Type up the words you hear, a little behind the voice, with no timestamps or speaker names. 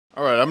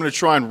All right, I'm gonna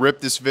try and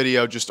rip this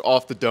video just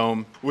off the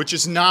dome, which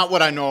is not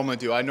what I normally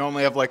do. I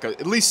normally have like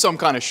at least some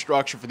kind of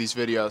structure for these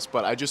videos,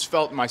 but I just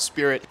felt in my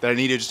spirit that I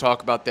needed to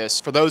talk about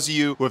this. For those of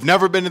you who have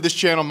never been to this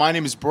channel, my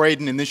name is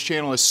Braden, and this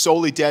channel is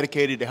solely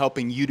dedicated to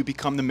helping you to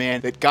become the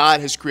man that God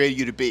has created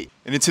you to be.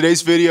 And in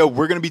today's video,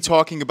 we're gonna be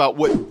talking about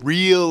what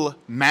real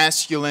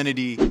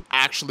masculinity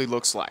actually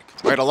looks like.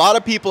 Right? A lot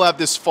of people have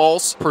this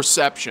false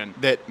perception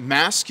that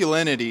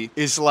masculinity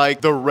is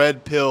like the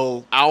red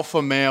pill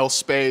alpha male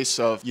space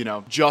of, you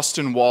know,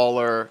 Justin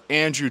Waller,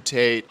 Andrew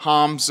Tate,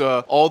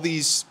 Hamza, all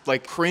these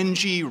like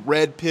cringy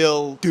red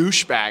pill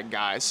douchebag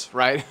guys,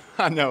 right?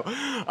 I know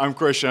I'm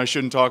Christian, I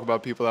shouldn't talk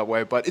about people that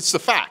way, but it's the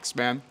facts,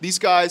 man. These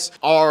guys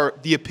are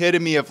the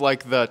epitome of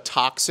like the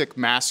toxic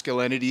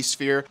masculinity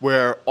sphere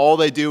where all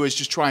they do is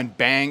just try and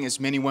bang as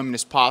many women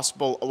as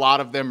possible. A lot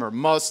of them are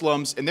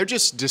Muslims, and they're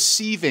just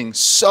deceiving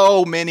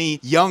so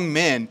many young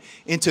men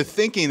into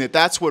thinking that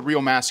that's what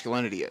real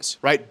masculinity is,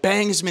 right?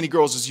 Bang as many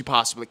girls as you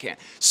possibly can.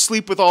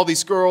 Sleep with all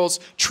these girls,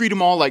 treat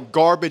them all like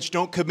garbage,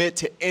 don't commit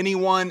to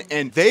anyone,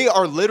 and they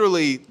are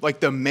literally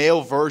like the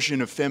male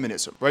version of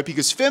feminism, right?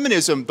 Because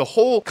feminism, the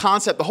whole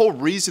concept, the whole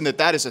reason that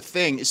that is a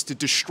thing is to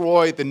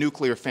destroy the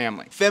nuclear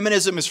family.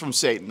 Feminism is from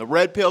Satan. The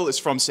red pill is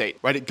from Satan,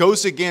 right? It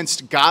goes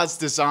against God's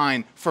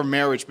design for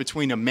marriage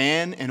between a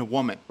man and a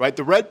woman, right?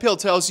 The red pill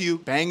tells you,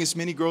 bang as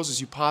many girls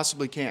as you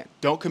possibly can.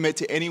 Don't commit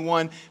to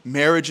anyone.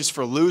 Marriage is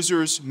for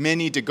losers. Men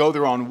need to go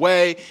their own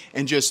way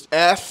and just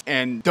F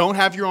and don't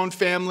have your own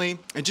family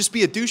and just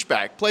be a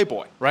douchebag,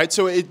 playboy, right?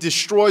 So it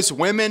destroys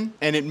women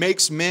and it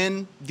makes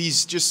men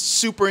these just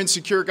super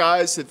insecure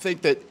guys that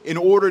think that in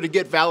order to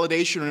get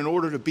validation, in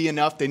order to be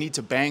enough, they need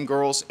to bang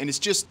girls, and it's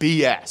just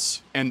BS.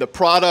 And the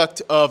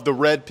product of the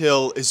red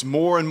pill is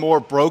more and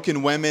more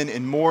broken women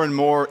and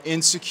more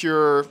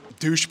insecure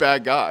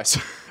douchebag guys.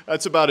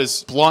 That's about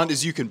as blunt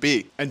as you can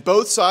be. And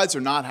both sides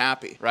are not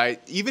happy,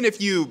 right? Even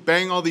if you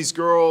bang all these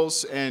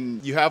girls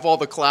and you have all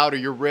the clout or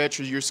you're rich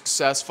or you're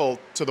successful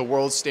to the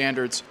world's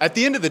standards, at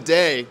the end of the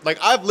day, like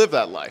I've lived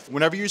that life.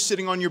 Whenever you're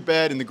sitting on your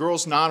bed and the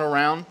girl's not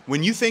around,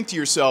 when you think to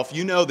yourself,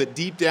 you know that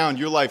deep down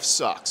your life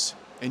sucks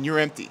and you're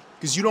empty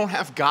because you don't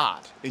have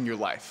God in your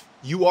life.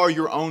 You are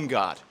your own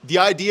God. The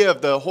idea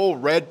of the whole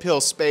red pill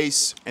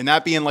space and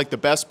that being like the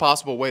best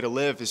possible way to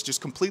live is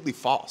just completely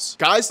false.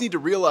 Guys need to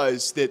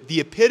realize that the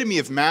epitome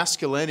of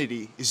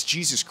masculinity is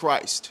Jesus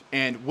Christ.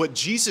 And what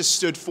Jesus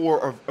stood for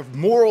are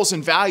morals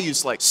and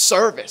values like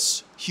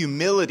service,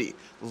 humility,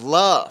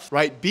 love,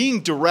 right? Being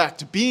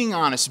direct, being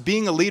honest,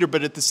 being a leader,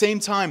 but at the same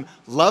time,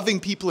 loving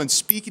people and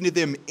speaking to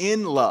them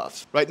in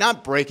love, right?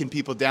 Not breaking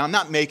people down,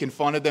 not making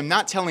fun of them,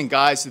 not telling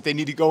guys that they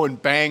need to go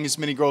and bang as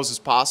many girls as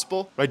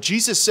possible, right?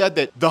 Jesus said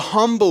that the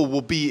humble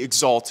will be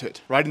exalted,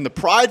 right? And the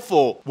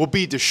prideful will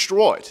be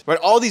destroyed, right?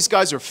 All these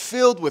guys are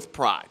filled with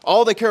pride.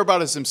 All they care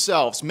about is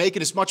themselves,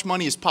 making as much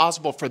money as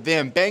possible for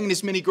them, banging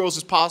as many girls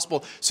as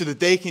possible so that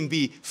they can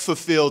be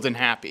fulfilled and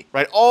happy,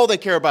 right? All they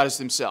care about is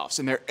themselves,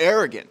 and they're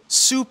arrogant,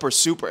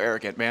 super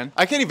arrogant, man.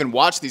 I can't even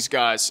watch these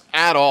guys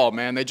at all,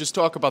 man. They just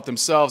talk about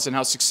themselves and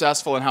how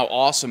successful and how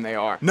awesome they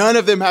are. None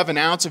of them have an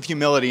ounce of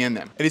humility in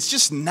them. And it's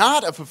just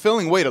not a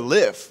fulfilling way to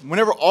live.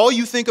 Whenever all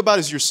you think about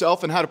is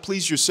yourself and how to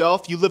please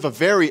yourself, you live a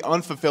very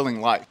unfulfilling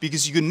life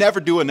because you can never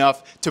do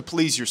enough to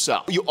please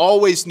yourself. You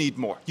always need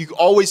more. You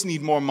always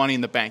need more money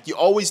in the bank. You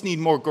always need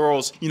more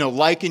girls, you know,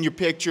 liking your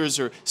pictures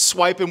or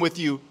swiping with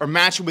you or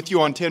matching with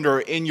you on Tinder or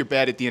in your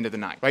bed at the end of the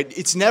night, right?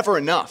 It's never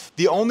enough.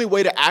 The only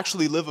way to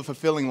actually live a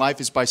fulfilling life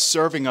is by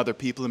serving other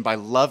people and by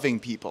loving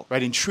people,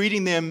 right? And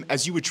treating them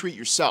as you would treat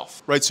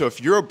yourself, right? So if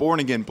you're a born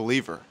again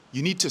believer,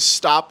 you need to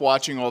stop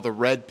watching all the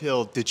red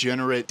pill,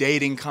 degenerate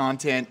dating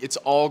content. It's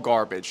all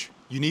garbage.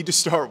 You need to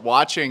start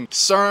watching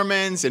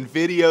sermons and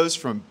videos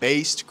from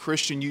based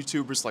Christian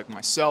YouTubers like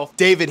myself,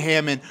 David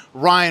Hammond,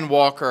 Ryan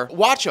Walker.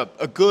 Watch a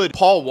good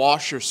Paul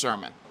Washer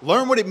sermon.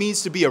 Learn what it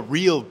means to be a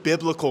real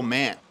biblical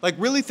man. Like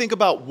really think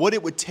about what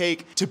it would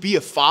take to be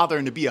a father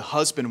and to be a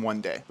husband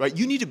one day, right?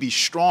 You need to be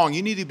strong.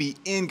 You need to be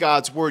in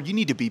God's word. You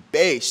need to be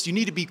based. You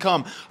need to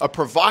become a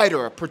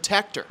provider, a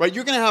protector, right?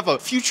 You're going to have a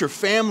future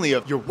family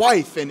of your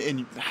wife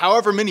and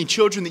however many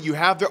children that you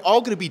have. They're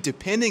all going to be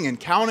depending and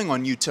counting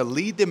on you to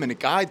lead them and to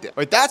guide them,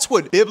 right? That's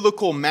what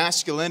biblical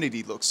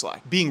masculinity looks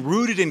like. Being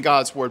rooted in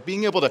God's word,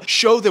 being able to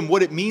show them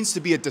what it means to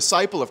be a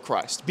disciple of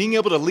Christ, being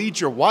able to lead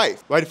your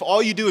wife, right? If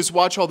all you do is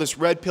watch all this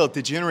red pill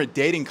degenerate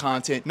dating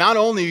content, not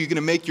only are you going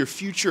to make your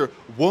future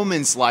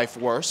woman's life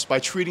worse by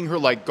treating her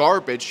like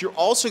garbage, you're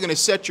also going to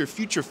set your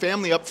future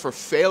family up for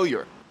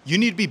failure. You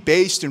need to be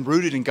based and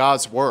rooted in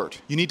God's word.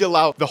 You need to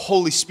allow the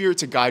Holy Spirit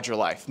to guide your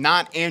life,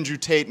 not Andrew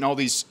Tate and all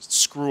these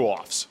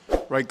screw-offs.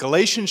 Right?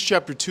 Galatians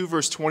chapter 2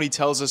 verse 20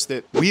 tells us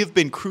that we have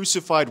been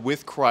crucified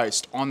with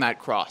Christ on that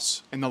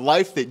cross. And the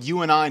life that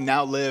you and I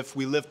now live,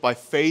 we live by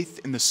faith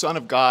in the Son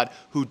of God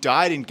who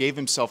died and gave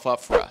himself up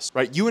for us.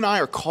 Right? You and I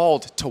are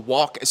called to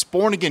walk as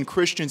born-again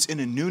Christians in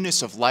a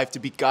newness of life, to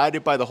be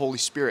guided by the Holy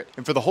Spirit.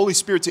 And for the Holy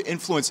Spirit to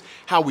influence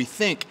how we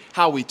think,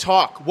 how we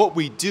talk, what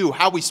we do,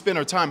 how we spend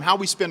our time, how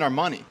we spend our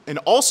money. And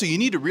also you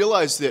need to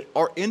realize that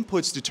our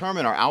inputs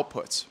determine our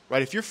outputs.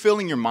 right? If you're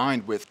filling your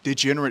mind with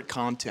degenerate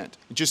content,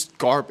 just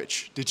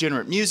garbage,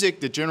 degenerate music,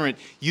 degenerate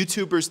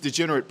YouTubers,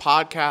 degenerate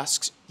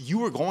podcasts,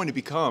 you are going to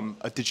become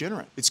a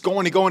degenerate. It's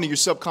going to go into your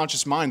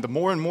subconscious mind. The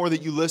more and more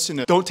that you listen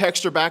to, don't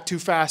text her back too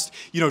fast,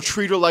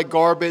 treat her like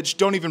garbage,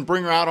 don't even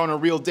bring her out on a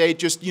real date,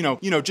 just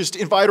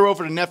invite her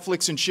over to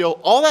Netflix and chill.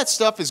 All that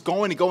stuff is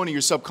going to go into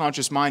your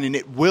subconscious mind, and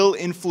it will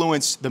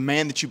influence the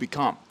man that you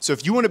become. So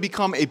if you want to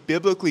become a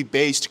biblically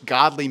based,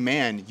 godly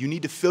man, you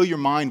need to fill your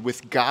mind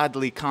with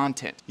godly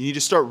content. You need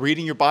to start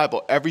reading your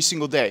Bible every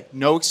single day.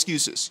 No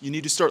excuses. You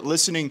need to start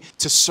listening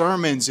to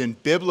sermons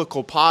and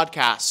biblical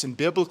podcasts and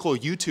biblical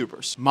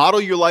YouTubers.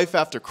 Model your life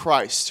after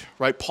Christ,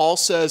 right? Paul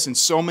says in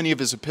so many of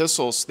his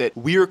epistles that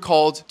we are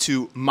called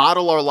to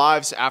model our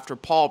lives after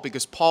Paul,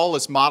 because Paul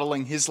is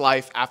modeling his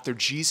life after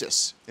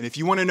Jesus. And if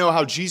you want to know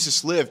how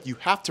Jesus lived, you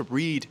have to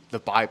read the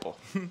Bible,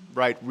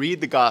 right?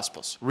 Read the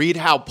Gospels. Read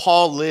how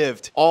Paul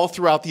lived all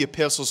throughout the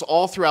epistles,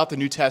 all throughout the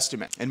New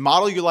Testament. And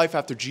model your life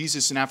after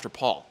Jesus and after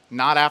Paul,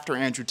 not after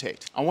Andrew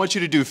Tate. I want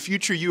you to do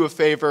future you a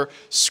favor.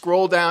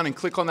 Scroll down and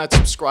click on that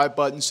subscribe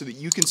button so that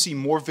you can see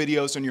more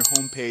videos on your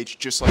homepage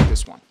just like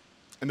this one.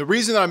 And the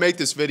reason that I make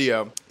this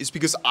video is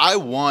because I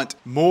want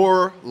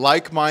more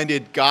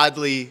like-minded,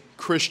 godly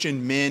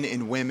Christian men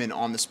and women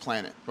on this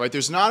planet, right?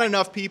 There's not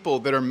enough people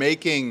that are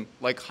making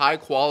like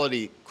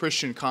high-quality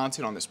Christian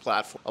content on this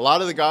platform. A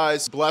lot of the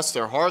guys, bless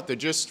their heart, they're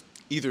just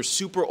either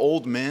super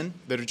old men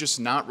that are just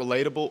not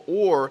relatable,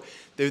 or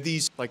they're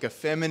these like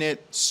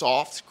effeminate,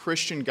 soft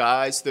Christian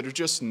guys that are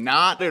just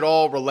not at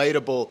all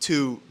relatable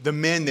to the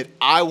men that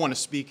I want to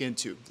speak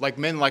into, like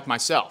men like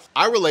myself.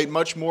 I relate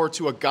much more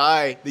to a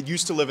guy that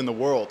used to live in the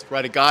world,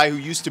 right? A guy who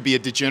used to be a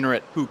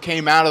degenerate, who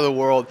came out of the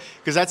world,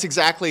 because that's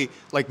exactly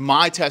like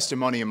my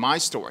testimony and my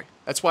story.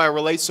 That's why I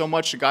relate so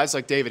much to guys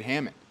like David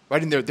Hammond.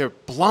 Right? And they're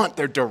blunt,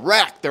 they're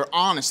direct, they're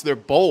honest, they're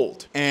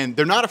bold, and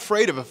they're not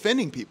afraid of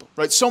offending people,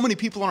 right? So many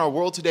people in our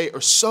world today are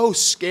so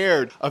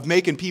scared of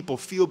making people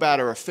feel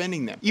bad or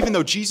offending them. Even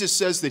though Jesus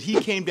says that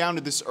he came down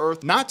to this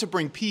earth not to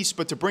bring peace,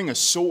 but to bring a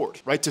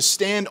sword, right? To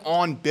stand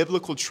on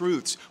biblical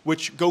truths,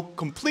 which go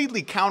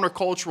completely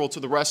countercultural to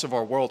the rest of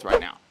our world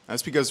right now.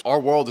 That's because our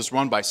world is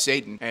run by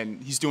Satan,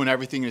 and he's doing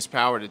everything in his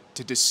power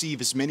to deceive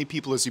as many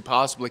people as he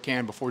possibly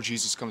can before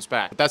Jesus comes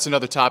back. But that's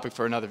another topic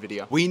for another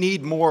video. We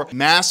need more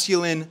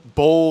masculine,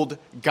 bold,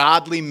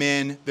 godly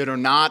men that are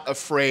not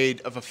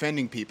afraid of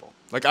offending people.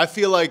 Like, I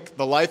feel like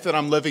the life that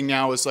I'm living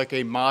now is like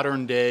a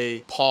modern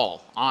day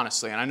Paul,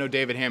 honestly. And I know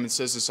David Hammond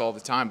says this all the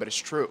time, but it's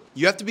true.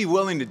 You have to be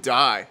willing to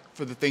die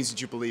for the things that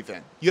you believe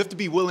in. You have to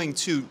be willing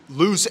to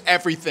lose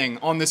everything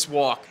on this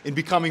walk in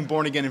becoming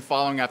born again and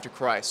following after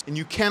Christ. And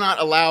you cannot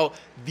allow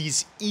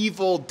these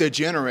evil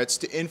degenerates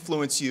to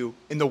influence you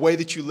in the way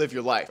that you live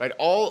your life, right?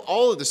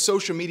 All of the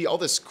social media, all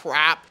this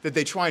crap that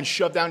they try and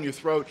shove down your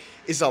throat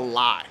is a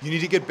lie. You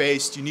need to get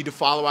based. You need to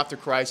follow after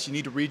Christ. You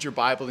need to read your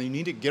Bible, and you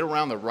need to get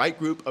around the right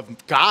group of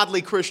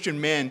godly Christian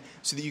men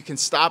so that you can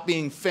stop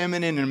being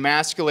feminine and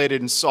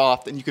emasculated and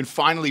soft, and you can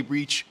finally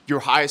reach your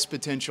highest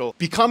potential,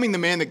 becoming the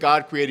man that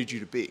God created you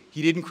to be.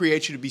 He didn't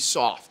create you to be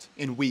soft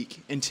and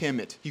weak and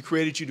timid. He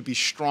created you to be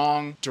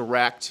strong,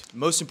 direct.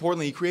 Most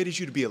importantly, he created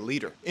you to be a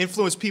leader.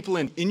 Influence people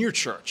in your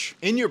church,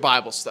 in your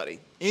Bible study,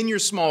 in your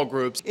small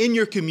groups, in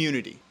your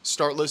community.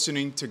 Start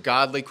listening to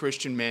godly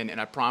Christian men, and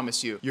I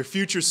promise you, your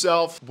future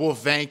self will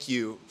thank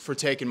you for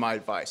taking my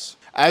advice.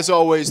 As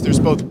always, there's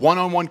both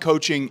one-on-one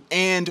coaching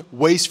and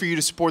ways for you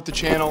to support the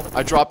channel.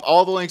 I dropped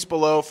all the links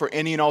below for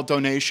any and all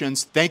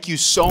donations. Thank you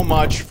so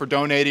much for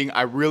donating.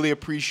 I really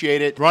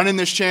appreciate it. Running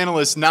this channel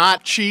is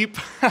not cheap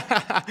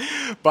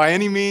by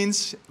any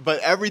means, but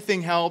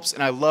everything helps,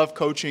 and I love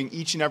coaching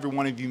each and every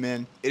one of you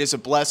men. It is a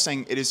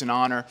blessing. It is an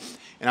honor.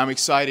 And I'm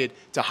excited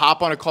to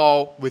hop on a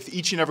call with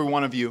each and every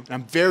one of you. And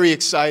I'm very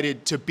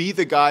excited to be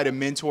the guy to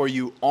mentor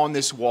you on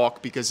this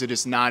walk, because it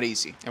is not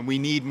easy. And we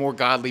need more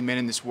godly men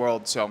in this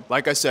world. So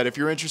like I said, if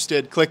you're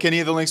interested, click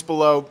any of the links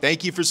below.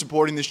 Thank you for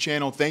supporting this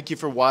channel. Thank you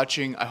for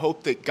watching. I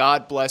hope that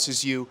God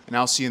blesses you, and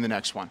I'll see you in the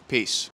next one. Peace.